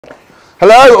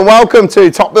Hello and welcome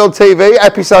to TopBuild TV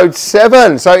episode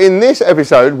 7. So in this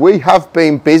episode we have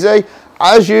been busy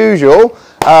as usual.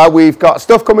 We've got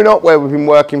stuff coming up where we've been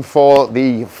working for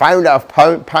the founder of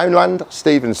Poundland,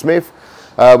 Stephen Smith.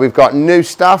 We've got new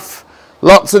staff,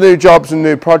 lots of new jobs and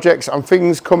new projects and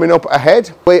things coming up ahead.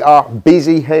 We are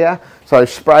busy here, so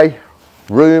spray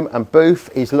room and booth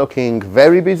is looking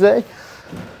very busy.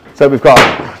 So we've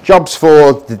got jobs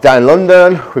for down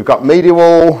London, we've got media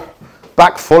wall,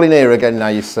 back full in here again now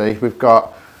you see. We've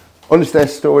got understairs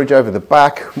storage over the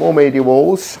back, more media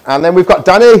walls, and then we've got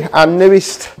Danny, our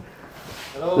newest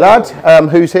lad,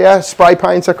 who's here, spray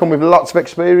painter, come with lots of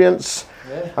experience.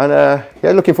 Yeah. And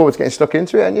yeah, looking forward to getting stuck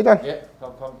into it, aren't you, Dan? Yeah,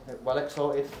 I'm well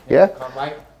excited. Yeah. Can't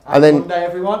wait. Happy Monday,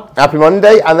 everyone. Happy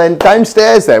Monday. And then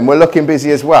downstairs then, we're looking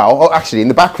busy as well. Oh, actually in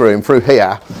the back room through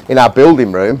here, in our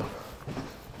building room.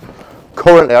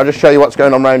 Currently, I'll just show you what's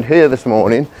going on around here this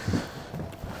morning.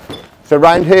 So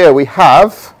around here we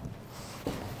have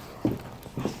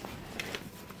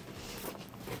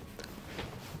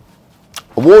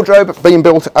a wardrobe being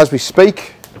built as we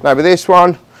speak. Now with this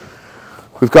one,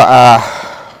 we've got our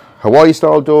Hawaii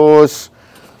style doors,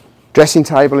 dressing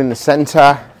table in the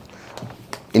centre,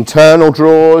 internal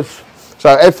drawers. So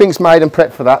everything's made and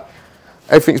prepped for that.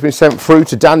 Everything's been sent through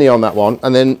to Danny on that one.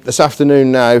 And then this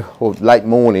afternoon now, or late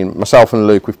morning, myself and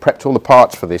Luke, we've prepped all the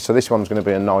parts for this. So this one's going to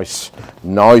be a nice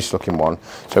looking one.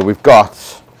 So we've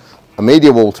got a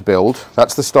media wall to build.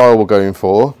 That's the style we're going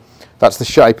for. That's the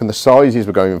shape and the sizes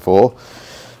we're going for.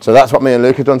 So that's what me and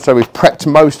Luke have done. So we've prepped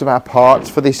most of our parts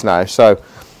for this now. So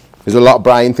there's a lot of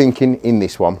brain thinking in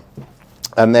this one.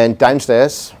 And then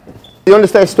downstairs, the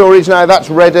understairs storage now, that's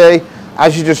ready.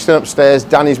 As you just seen upstairs,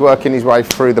 Danny's working his way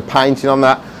through the painting on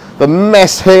that. The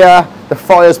mess here, the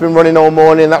fire's been running all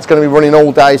morning, that's going to be running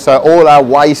all day, so all our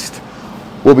waste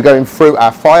will be going through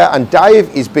our fire. And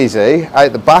Dave is busy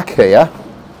out the back here.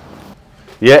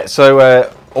 Yeah,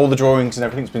 so all the drawings and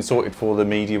everything's been sorted for the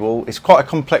media wall. It's quite a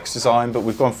complex design, but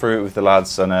we've gone through it with the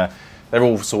lads and they're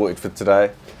all sorted for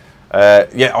today.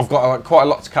 Yeah, I've got quite a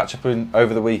lot to catch up in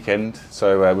over the weekend,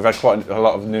 so we've had quite a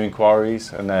lot of new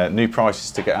inquiries and new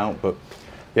prices to get out, but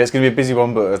yeah, it's going to be a busy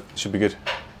one, but it should be good.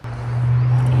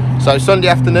 So Sunday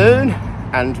afternoon,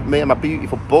 and me and my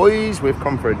beautiful boys, we've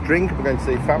come for a drink. We're going to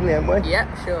see family, aren't we?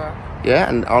 Yeah, sure. Yeah,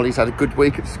 and Ollie's had a good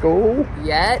week at school.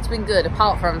 Yeah, it's been good,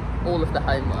 apart from all of the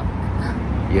homework.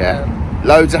 Yeah,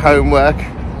 loads of homework,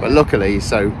 but luckily he's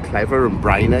so clever and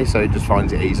brainy, so he just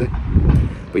finds it easy.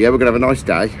 But yeah, we're going to have a nice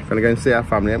day. We're going to go and see our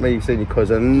family, haven't we? You've seen your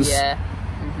cousins. Yeah.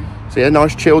 So yeah,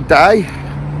 nice chilled day.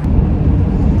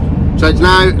 So it's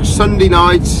now Sunday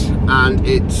night and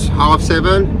it's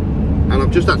 7:30 and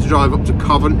I've just had to drive up to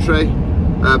Coventry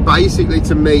basically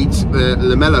to meet the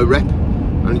Lamello rep.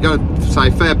 And you've got to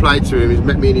say fair play to him, he's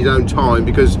met me in his own time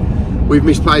because we've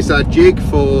misplaced our jig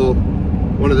for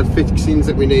one of the fixings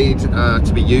that we need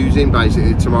to be using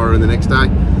basically tomorrow and the next day.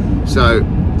 So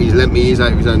he's lent me his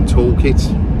out of his own toolkit,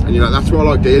 and you know that's why I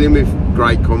like dealing with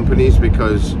great companies,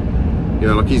 because you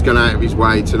know like he's gone out of his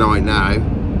way tonight now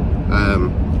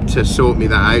to sort me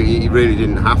that out. He really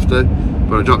didn't have to,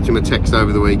 but I dropped him a text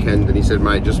over the weekend and he said,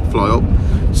 mate, just fly up.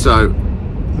 So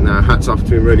no, hats off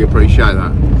to him, really appreciate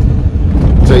that.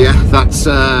 So yeah, that's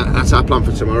our plan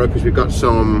for tomorrow, because we've got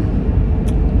some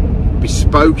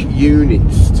bespoke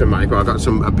units to make. Well, I've got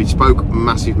a bespoke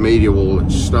massive media wall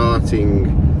that's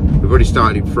starting. We've already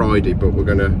started Friday, but we're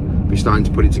going to be starting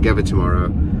to put it together tomorrow.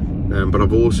 But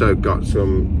I've also got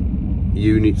some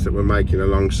units that we're making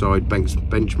alongside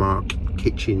Benchmark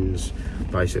Kitchens,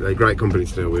 basically. Great company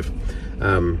to deal with.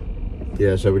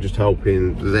 Yeah, so we're just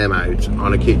helping them out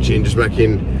on a kitchen, just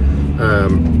making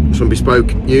some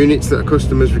bespoke units that a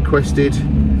customer's requested.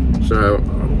 So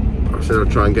I said I'll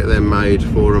try and get them made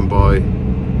for them by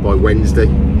Wednesday,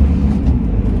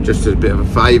 just as a bit of a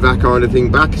favour kind of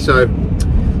thing back. So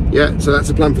yeah, so that's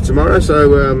the plan for tomorrow.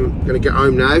 So I'm going to get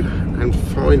home now and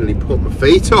finally put my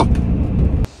feet up.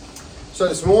 So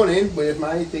this morning we have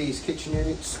made these kitchen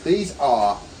units. These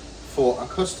are for a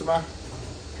customer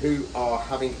who are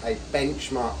having a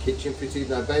Benchmark kitchen fitted.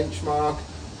 Now Benchmark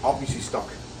obviously stock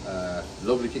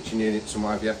lovely kitchen units and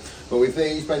what have you, but with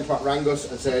these Benchmark rang us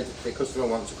and said the customer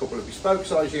wants a couple of bespoke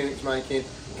size units making,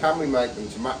 can we make them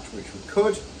to match, which we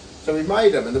could. So we've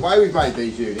made them, and the way we've made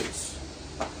these units,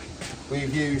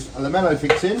 we've used a Lamello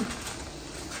fixing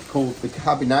called the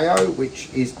Cabineo, which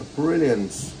is a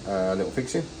brilliant little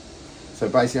fixing. So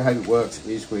basically how it works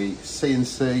is we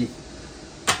CNC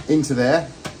into there,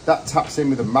 that taps in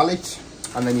with a mallet,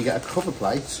 and then you get a cover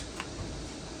plate,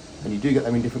 and you do get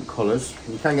them in different colours.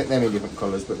 You can get them in different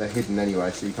colours, but they're hidden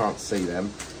anyway, so you can't see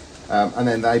them. And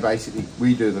then they basically,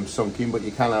 we do them sunk in, but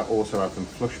you can also have them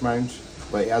flush mount.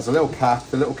 but it has a little cap.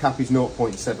 The little cap is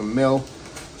 0.7 mil.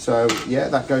 So yeah,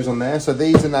 that goes on there. So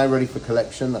these are now ready for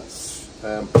collection. That's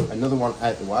another one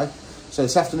out the way. So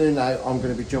this afternoon now, I'm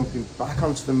going to be jumping back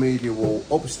onto the media wall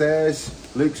upstairs.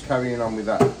 Luke's carrying on with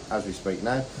that as we speak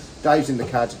now. Dave's in the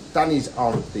CAD. Danny's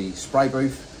on the spray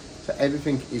booth. So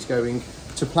everything is going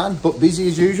to plan, but busy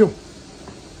as usual.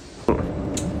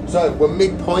 So we're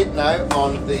midpoint now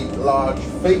on the large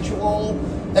feature wall.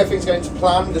 Everything's going to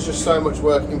plan. There's just so much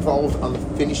work involved on the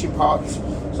finishing parts.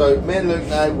 So me and Luke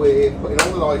now, we're putting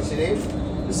all the lighting in.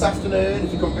 This afternoon,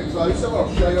 if you come a bit closer,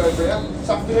 I'll show you over here. This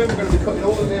afternoon we're going to be cutting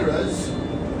all the mirrors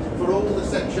for all the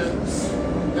sections.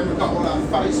 Then we've got all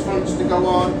our face fronts to go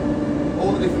on,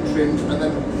 all the different trims, and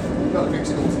then we've got to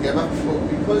fix it all together.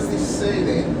 But because this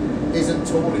ceiling isn't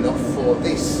tall enough for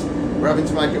this, we're having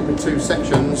to make it up in 2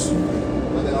 sections.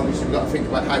 And then obviously we've got to think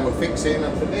about how we're fixing.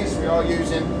 And for this, we are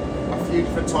using a few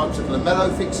different types of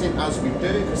lamello fixing as we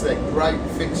do, because they're great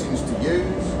fixings to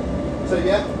use. So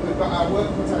yeah, we've got our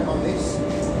work cut out on this.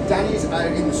 Danny's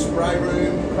out in the spray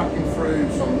room cracking through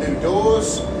some new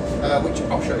doors, which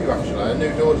I'll show you actually, a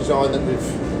new door design that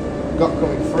we've got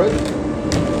coming through.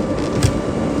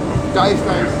 Dave's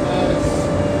downstairs.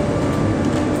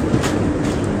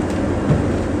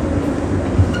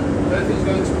 Everything's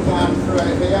going to plan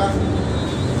throughout here.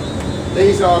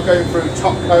 These are going through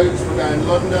top coats from down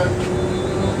London.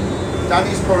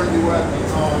 Danny's currently working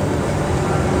on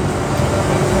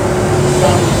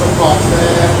some parts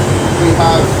there. We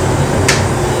have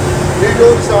new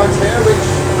door designs here, which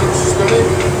looks stunning.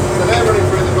 So they're running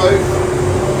through the booth.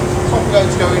 Top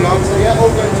coats going on. So yeah, all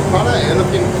going to plan here,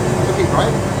 looking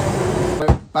great.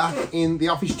 We're back in the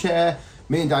office chair.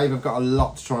 Me and Dave have got a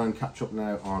lot to try and catch up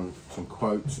now on some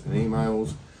quotes and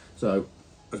emails. So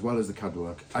as well as the CAD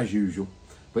work, as usual.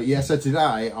 But yeah, so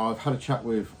today I've had a chat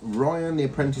with Ryan, the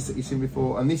apprentice that you've seen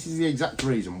before, and this is the exact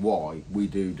reason why we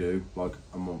do like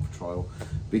a month trial,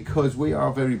 because we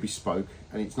are very bespoke,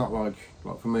 and it's not like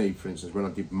for me, for instance, when I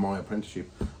did my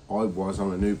apprenticeship, I was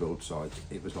on a new build site.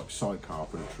 It was like site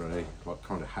carpentry, like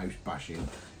kind of house bashing.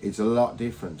 It's a lot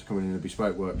different to coming in a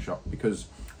bespoke workshop, because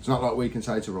it's not like we can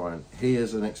say to Ryan,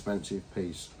 here's an expensive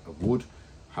piece of wood,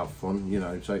 have fun, you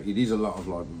know. So it is a lot of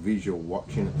like visual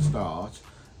watching at the start,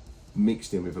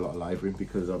 mixed in with a lot of labouring,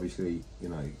 because obviously, you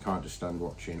know, you can't just stand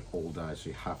watching all day, so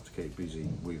you have to keep busy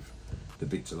with the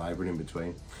bits of labouring in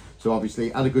between. So obviously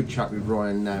had a good chat with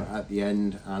Ryan now at the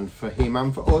end, and for him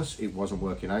and for us it wasn't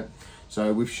working out.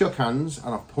 So we've shook hands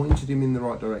and I've pointed him in the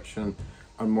right direction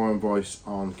and my advice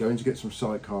on going to get some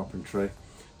site carpentry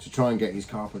to try and get his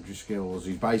carpentry skills,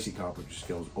 his basic carpentry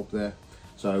skills up there.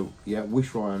 So yeah,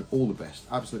 wish Ryan all the best.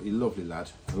 Absolutely lovely lad.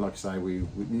 And like I say, we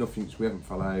haven't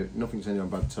fell out, nothing's ended on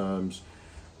bad terms,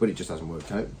 but it just hasn't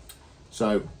worked out.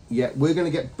 So yeah, we're going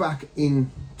to get back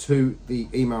into the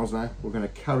emails now. We're going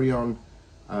to carry on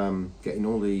getting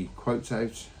all the quotes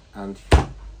out, and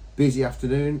busy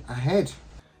afternoon ahead.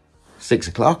 6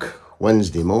 o'clock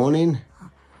Wednesday morning.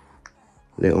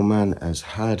 Little man has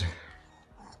had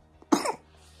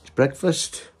his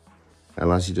breakfast. And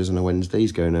as he does on a Wednesday,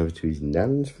 he's going over to his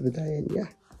nan's for the day, and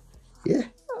yeah,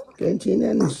 going to your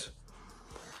nan's.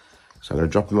 So I'm going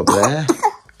to drop him up there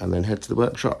and then head to the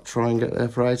workshop, try and get there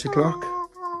for 8 o'clock.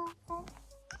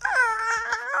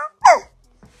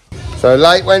 So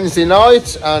late Wednesday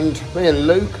night, and me and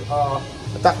Luke are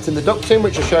adapting the ducting,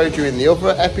 which I showed you in the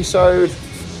other episode.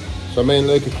 So me and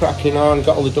Luke are cracking on,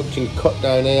 got all the ducting cut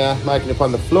down here, making it up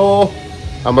on the floor,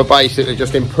 and we're basically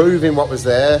just improving what was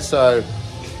there. So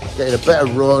getting a better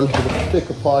run with a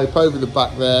thicker pipe over the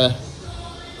back there,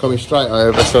 coming straight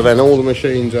over, so then all the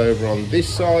machines over on this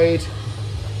side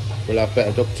will have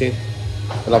better ducting.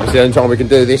 And obviously the only time we can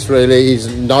do this really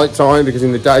is night time, because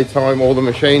in the daytime all the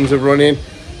machines are running.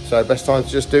 So best time to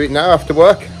just do it now after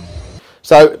work.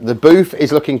 So the booth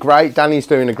is looking great. Danny's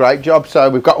doing a great job. So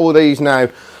we've got all these now.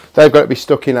 They've got to be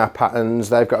stuck in our patterns.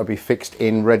 They've got to be fixed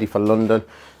in, ready for London.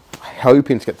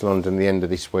 Hoping to get to London at the end of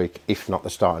this week, if not the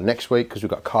start of next week, because we've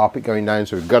got carpet going down,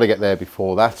 so we've got to get there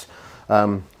before that.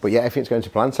 But yeah, everything's going to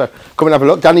plan. So come and have a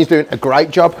look. Danny's doing a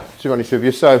great job, to be honest with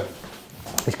you. So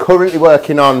he's currently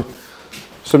working on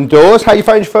some doors. How you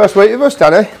found your first week with us,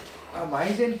 Danny?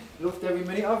 Amazing. Loved every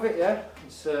minute of it, yeah.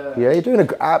 Yeah, you're doing an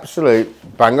absolute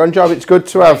bang-on job. It's good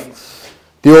to have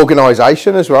the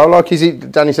organisation as well. Like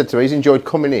Danny said to me, he's enjoyed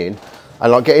coming in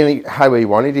and like getting it how he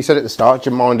wanted. He said at the start,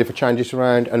 do you mind if I change this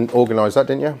around, and organise that,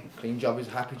 didn't you? Clean job is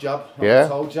a happy job. Like yeah. I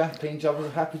told you, clean job is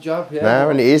a happy job. Yeah.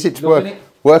 No, and it is. It's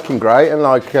working great, and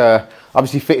like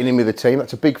obviously fitting in with the team.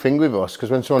 That's a big thing with us, because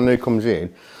when someone new comes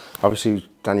in, obviously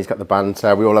Danny's got the band,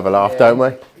 so we all have a laugh, don't we?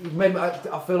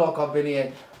 I feel like I've been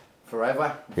here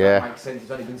forever. Yeah. That makes sense. It's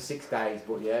only been 6 days,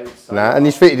 but yeah. It's so Nah, and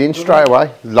he's fitted in straight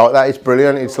away. Like that, it's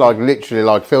brilliant. It's like literally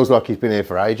like feels like he's been here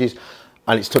for ages.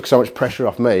 And it's took so much pressure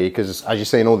off me because as you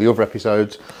see in all the other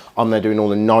episodes, I'm there doing all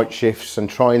the night shifts and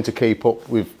trying to keep up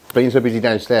with being so busy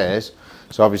downstairs.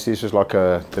 So obviously this is like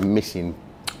the missing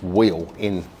wheel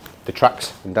in the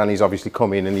tracks. And Danny's obviously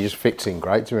come in and he just fits in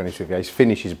great, to be honest with you. His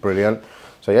finish is brilliant.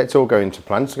 So yeah, it's all going to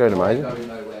plan. It's going amazing. Going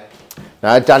nowhere.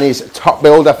 Now Danny's top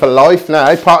builder for life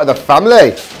now, part of the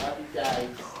family.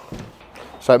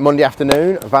 So Monday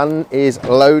afternoon, van is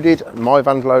loaded, my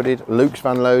van's loaded, Luke's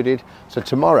van loaded. So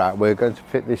tomorrow we're going to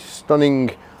fit this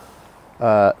stunning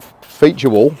feature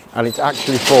wall, and it's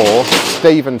actually for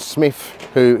Stephen Smith,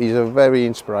 who is a very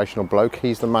inspirational bloke.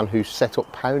 He's the man who set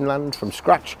up Poundland from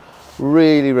scratch.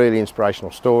 Really, really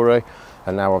inspirational story.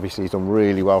 And now obviously he's done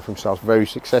really well for himself, very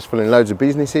successful in loads of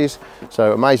businesses.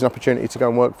 So amazing opportunity to go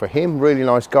and work for him, really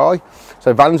nice guy.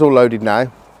 So van's all loaded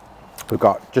now. We've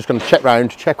got, just going to check round,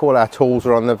 check all our tools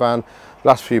are on the van,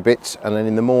 last few bits, and then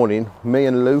in the morning, me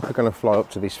and Luke are going to fly up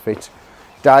to this fit.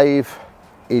 Dave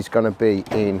is going to be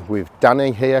in with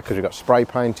Danny here because we've got spray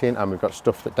painting and we've got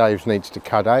stuff that Dave needs to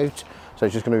CAD out. So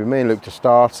it's just going to be me and Luke to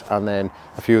start, and then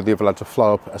a few of the other lads will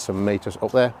fly up as some meters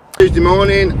up there. Tuesday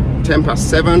morning,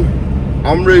 7:10,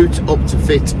 en route up to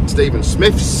fit Stephen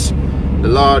Smith's, the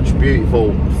large,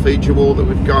 beautiful feature wall that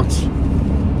we've got.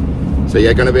 So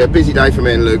yeah, going to be a busy day for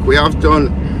me and Luke. We have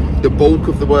done the bulk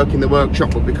of the work in the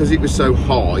workshop, but because it was so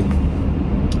high,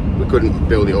 we couldn't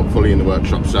build it up fully in the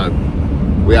workshop. So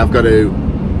we have got to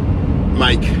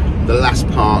make the last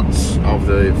parts of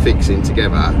the fixing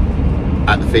together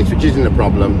at the fit, which isn't a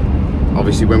problem.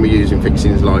 Obviously, when we're using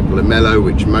fixings like Lamello,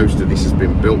 which most of this has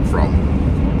been built from,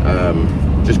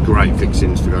 just great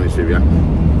fixings, to be honest with you,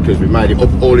 because we've made it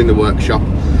up all in the workshop.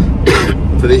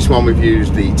 For this one we've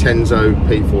used the Tenzo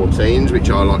P14s, which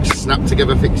are like snap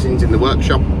together fixings in the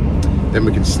workshop. Then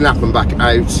we can snap them back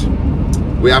out.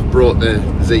 We have brought the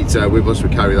Zeta with us, we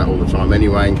carry that all the time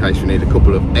anyway in case we need a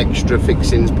couple of extra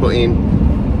fixings put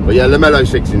in. But yeah,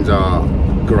 Lamello's fixings are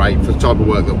great for the type of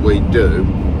work that we do,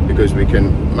 because we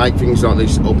can make things like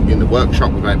this up in the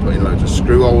workshop without putting loads of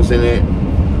screw holes in it,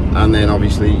 and then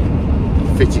obviously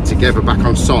fit it together back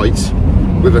on site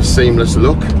with a seamless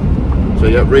look. So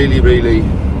yeah, really, really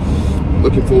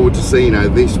looking forward to seeing how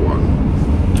this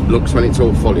one looks when it's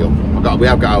all fully up. We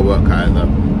have got our work out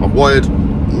though. I've wired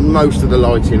most of the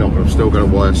lighting up, but I've still got to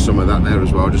wire some of that there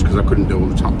as well, just because I couldn't do all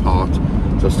the top part.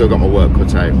 So I've still got my work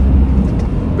cut out.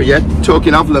 But yeah,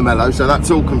 talking of Lamello, so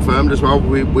that's all confirmed as well.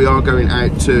 We are going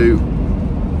out to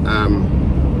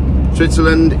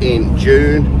Switzerland in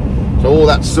June. So all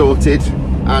that's sorted,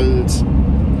 and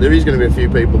there is going to be a few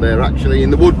people there actually in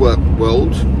the woodwork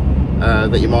world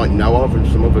that you might know of, and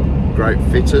some other great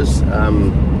fitters.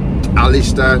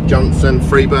 Alistair Johnson,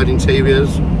 Freebird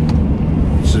Interiors.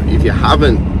 So if you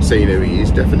haven't seen who he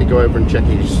is, definitely go over and check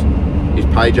his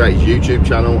page out, his YouTube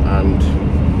channel and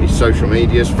his social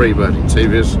medias. Freebird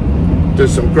Interiors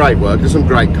does some great work, does some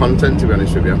great content, to be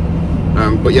honest with you.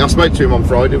 But yeah, I spoke to him on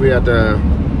Friday. We had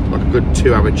like a good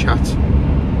 2-hour chat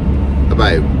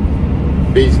about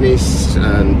business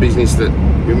and business that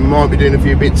we might be doing a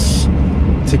few bits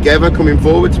together coming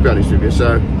forward, to be honest with you.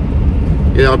 So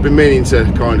yeah, I've been meaning to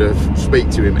kind of speak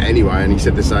to him anyway, and he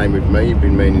said the same with me. He'd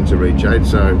been meaning to reach out,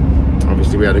 so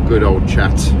obviously we had a good old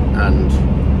chat, and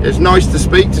it's nice to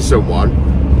speak to someone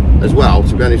as well,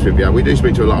 to be honest with you. We do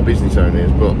speak to a lot of business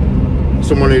owners, but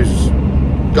someone who's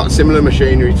got similar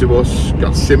machinery to us,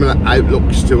 got similar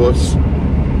outlooks to us,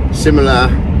 similar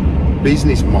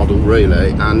business model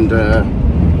really, and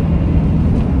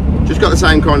just got the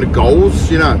same kind of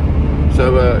goals, you know.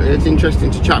 So it's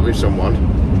interesting to chat with someone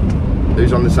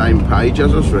who's on the same page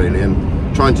as us really, and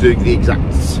trying to do the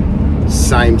exact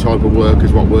same type of work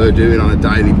as what we're doing on a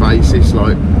daily basis.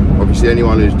 Like obviously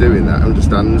anyone who's doing that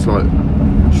understands like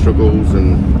struggles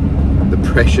and the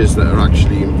pressures that are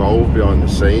actually involved behind the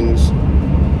scenes.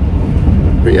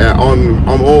 But yeah,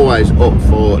 I'm always up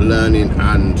for learning,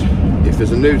 and if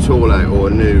there's a new tool out or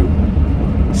a new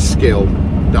skill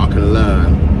that I can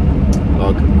learn,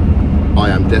 like I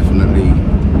am definitely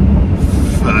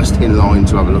first in line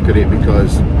to have a look at it,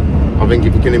 because I think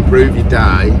if you can improve your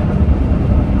day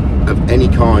of any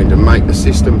kind and make the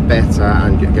system better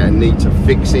and get a neater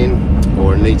fixing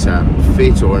or a neater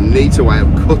fit or a neater way of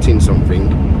cutting something,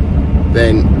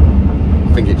 then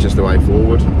I think it's just the way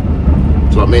forward.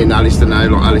 So like me and Alistair now,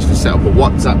 like Alistair set up a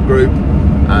WhatsApp group,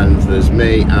 and there's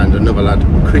me and another lad,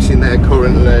 Chris, in there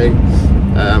currently.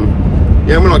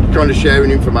 Yeah, we're like kind of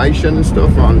sharing information and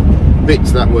stuff on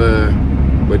bits that we're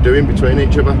doing between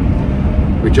each other,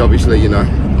 which obviously, you know,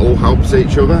 all helps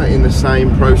each other in the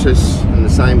same process and the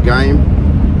same game.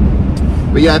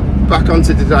 But yeah, back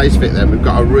onto today's fit then. We've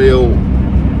got a real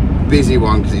busy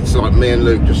one because it's like me and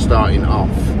Luke just starting off.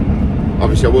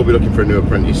 Obviously I will be looking for a new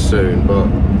apprentice soon, but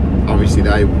obviously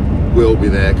they will be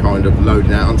there kind of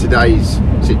loading out. On today's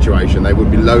situation they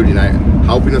would be loading out,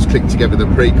 helping us click together the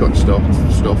pre-cut stuff,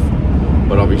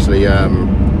 but obviously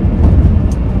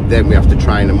then we have to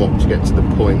train them up to get to the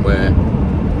point where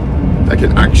they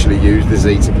can actually use the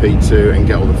Z to P2 and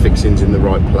get all the fixings in the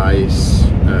right place.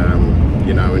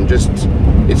 You know, and just,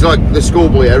 it's like the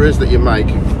schoolboy errors that you make,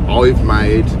 I've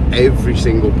made, every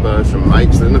single person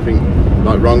makes. There's nothing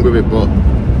like wrong with it, but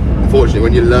unfortunately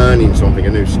when you're learning something, a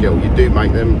new skill, you do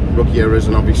make them rookie errors.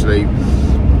 And obviously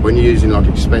when you're using like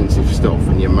expensive stuff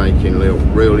and you're making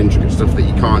real intricate stuff that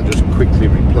you can't just quickly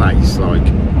replace, like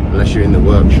unless you're in the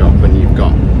workshop and you've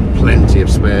got plenty of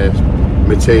spare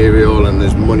material and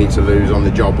there's money to lose on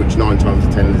the job, which 9 times out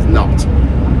of 10 is not,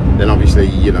 then obviously,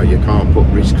 you know, you can't put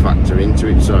risk factor into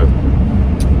it. So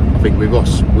I think with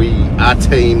us, our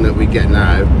team that we get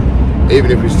now,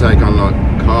 even if we take on like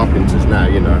carpenters now,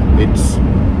 you know, it's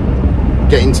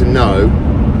getting to know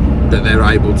that they're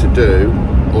able to do,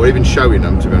 or even showing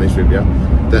them, to be honest with you,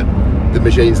 that the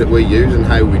machines that we use and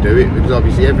how we do it, because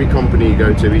obviously every company you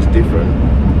go to is different,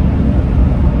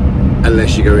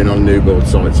 unless you're going on new build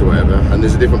sites or whatever, and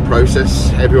there's a different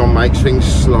process. Everyone makes things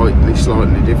slightly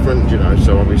different, you know.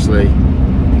 So obviously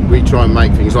we try and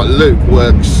make things, like Luke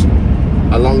works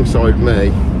alongside me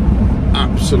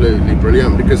absolutely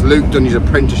brilliant, because Luke done his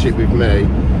apprenticeship with me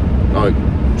like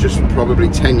just probably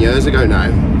 10 years ago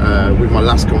now, with my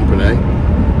last company.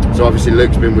 So obviously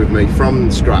Luke's been with me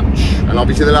from scratch, and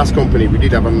obviously the last company we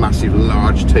did have a massive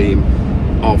large team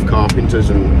of carpenters,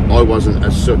 and I wasn't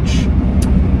as such.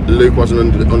 Luke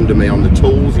wasn't under me on the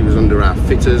tools, he was under our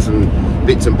fitters and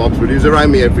bits and bobs, but he was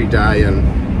around me every day and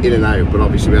in and out. But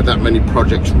obviously we had that many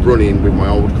projects running with my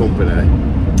old company.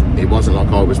 It wasn't like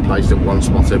I was placed at one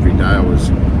spot every day. I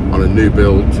was on a new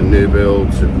build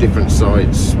to different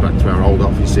sites, back to our old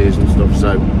offices and stuff.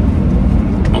 So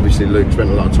obviously Luke spent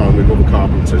a lot of time with other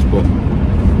carpenters, but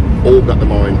all got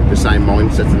the same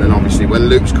mindset. And then obviously when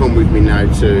Luke's come with me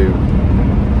now to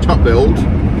TopBuild,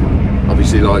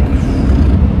 obviously like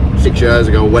 6 years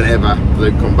ago, whenever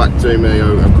Luke come back to me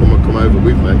or come over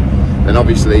with me, and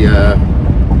obviously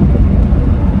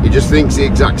he just thinks the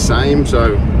exact same.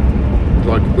 So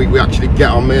like we actually get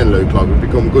on, me and Luke, like we've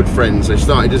become good friends. So he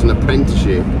started as an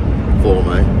apprenticeship for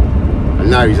me,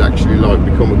 and now he's actually like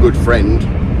become a good friend,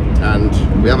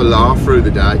 and we have a laugh through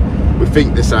the day. We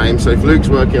think the same. So if Luke's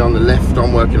working on the left,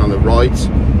 I'm working on the right,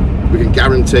 we can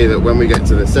guarantee that when we get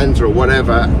to the centre or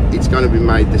whatever, it's going to be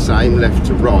made the same left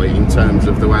to right in terms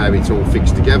of the way it's all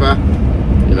fixed together,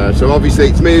 you know. So obviously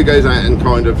it's me who goes out and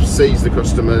kind of sees the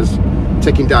customers,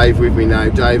 taking Dave with me now.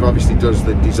 Dave obviously does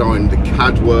the design, the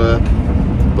CAD work,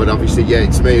 but obviously yeah,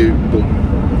 it's me who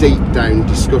will deep down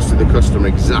discuss with the customer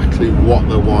exactly what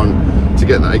they want to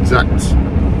get that exact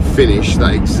finish,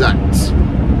 that exact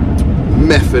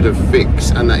method of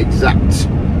fix, and that exact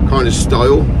kind of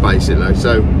style basically.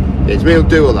 So it's me who'll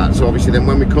do all that. So obviously then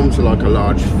when we come to like a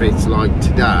large fit like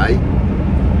today,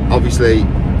 obviously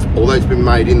although it's been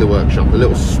made in the workshop, the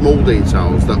little small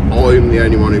details that I'm the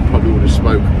only one who probably would have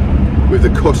spoke with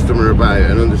the customer about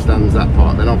and understands that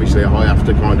part, then obviously I have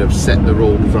to kind of set the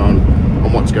rules on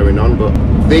what's going on. But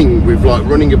the thing with like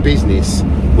running a business,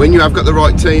 when you have got the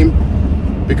right team,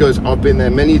 because I've been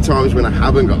there many times when I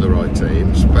haven't got the right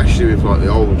team, especially with like the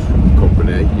old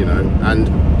company, you know, and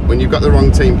when you've got the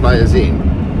wrong team players in,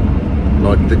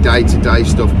 like the day-to-day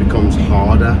stuff becomes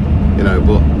harder, you know.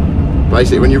 But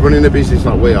basically when you're running a business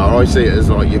like we are, I see it as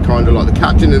like you're kind of like the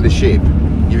captain of the ship.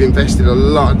 You've invested a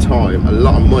lot of time, a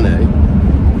lot of money.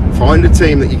 Find a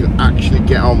team that you can actually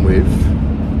get on with,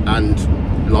 and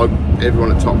like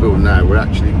everyone at TopBuild now, we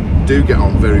actually do get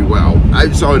on very well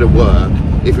outside of work.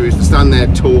 If we was to stand there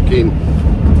talking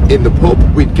in the pub,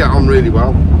 we'd get on really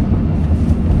well,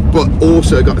 but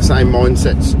also got the same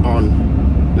mindsets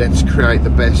on, let's create the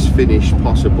best finish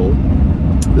possible,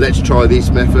 let's try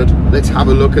this method, let's have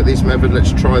a look at this method,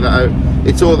 let's try that out.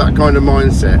 It's all that kind of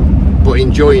mindset, but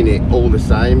enjoying it all the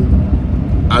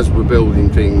same as we're building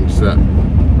things that,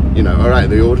 you know, are out of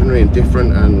the ordinary and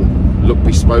different and look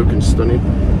bespoke and stunning.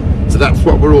 So that's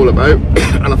what we're all about.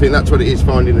 And I think that's what it is,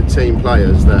 finding the team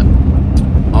players that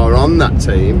are on that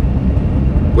team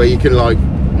where you can like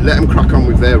let them crack on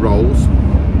with their roles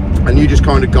and you just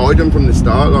kind of guide them from the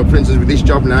start. Like for instance with this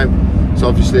job now, so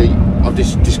obviously I've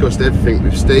just discussed everything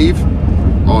with Steve,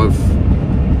 I've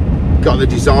got the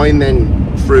design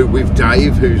then through with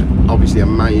Dave, who's obviously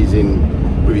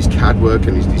amazing with his CAD work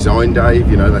and his design. Dave,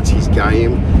 you know, that's his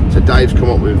game. So Dave's come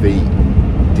up with the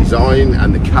design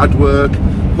and the CAD work,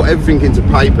 put everything into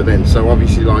paper then. So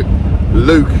obviously like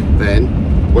Luke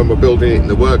then, when we're building it in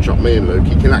the workshop, me and Luke,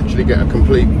 he can actually get a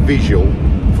complete visual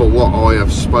for what I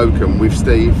have spoken with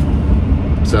Steve.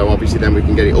 So obviously then we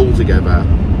can get it all together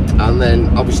and then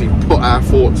obviously put our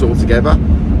thoughts all together.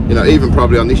 You know, even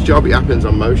probably on this job, it happens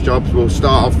on most jobs, we'll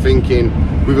start off thinking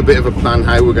with a bit of a plan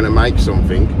how we're going to make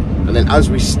something, and then as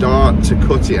we start to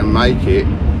cut it and make it,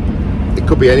 it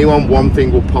could be anyone, one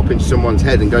thing will pop into someone's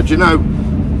head and go, do you know,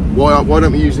 why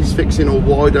don't we use this fixing, or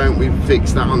why don't we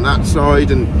fix that on that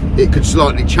side, and it could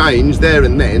slightly change there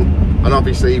and then. And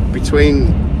obviously between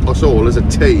us all as a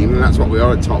team, and that's what we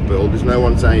are at TopBuild, there's no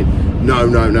one saying no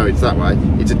it's that way,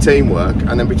 it's a teamwork,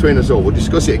 and then between us all we'll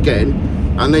discuss it again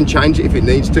and then change it if it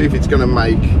needs to, if it's going to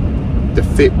make the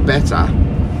fit better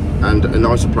and a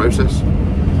nicer process.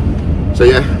 So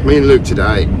yeah, me and Luke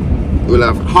today, we'll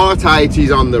have Heart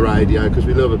 80s on the radio because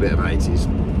we love a bit of 80s,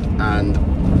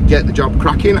 and get the job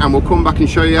cracking, and we'll come back and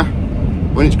show you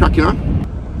when it's cracking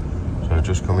on. So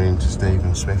just coming into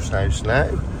Stephen Smith's house now.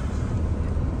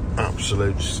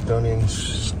 Absolute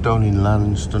stunning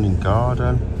land, stunning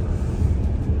garden.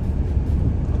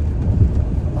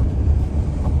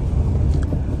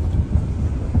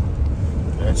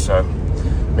 Yeah, so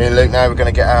me and Luke now, we're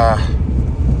going to get our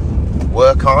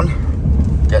work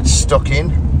on, get stuck in,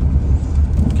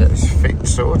 get this fit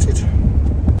sorted.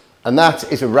 And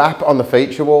that is a wrap on the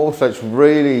feature wall, so it's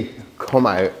really come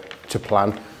out to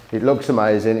plan. It looks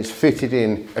amazing, it's fitted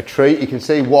in a treat. You can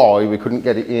see why we couldn't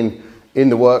get it in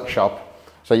the workshop.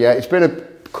 So yeah, it's been a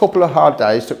couple of hard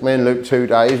days, took me and Luke 2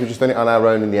 days, we've just done it on our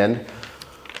own in the end.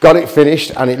 Got it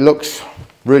finished and it looks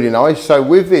really nice. So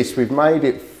with this, we've made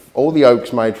it, all the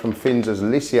oak's made from Finzer's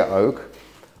Lycia oak,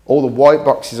 all the white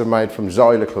boxes are made from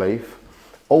Xylocleaf.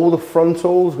 All the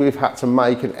frontals, we've had to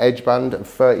make an edge band of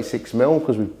 36mm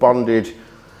because we've bonded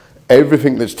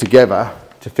everything that's together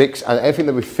to fix, and everything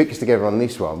that we've fixed together on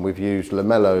this one, we've used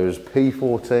Lamello's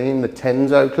P14, the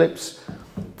Tenzo clips.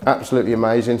 Absolutely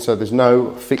amazing, so there's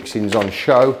no fixings on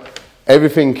show.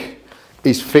 Everything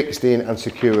is fixed in and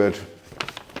secured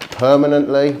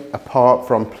permanently, apart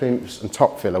from plinths and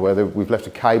top filler, where we've left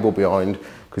a cable behind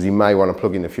because you may want to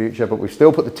plug in the future, but we've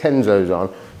still put the Tenzos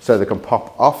on so they can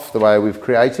pop off the way we've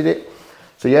created it.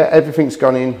 So yeah, everything's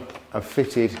gone in and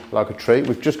fitted like a treat.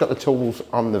 We've just got the tools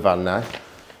on the van now,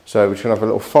 so we're just going to have a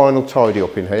little final tidy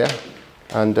up in here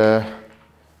and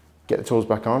get the tools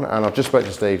back on. And I've just spoke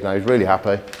to Steve now, he's really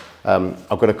happy. I've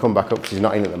got to come back up because he's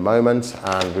not in at the moment,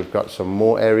 and we've got some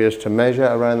more areas to measure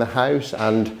around the house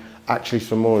and actually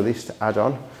some more of this to add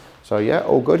on. So yeah,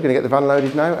 all good. Going to get the van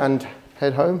loaded now and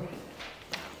head home.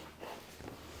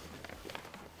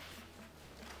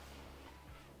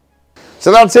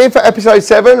 So that's it for episode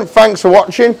 7. Thanks for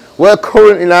watching. We're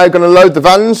currently now going to load the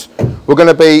vans. We're going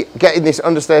to be getting this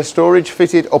understairs storage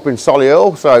fitted up in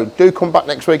Solihull. So do come back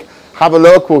next week, have a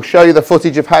look. We'll show you the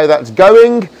footage of how that's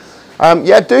going.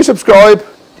 Yeah, do subscribe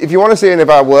if you want to see any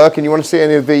of our work and you want to see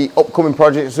any of the upcoming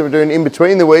projects that we're doing in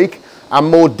between the week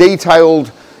and more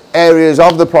detailed areas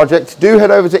of the project. Do head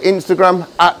over to Instagram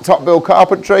at TopBuild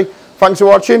Carpentry. Thanks for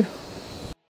watching.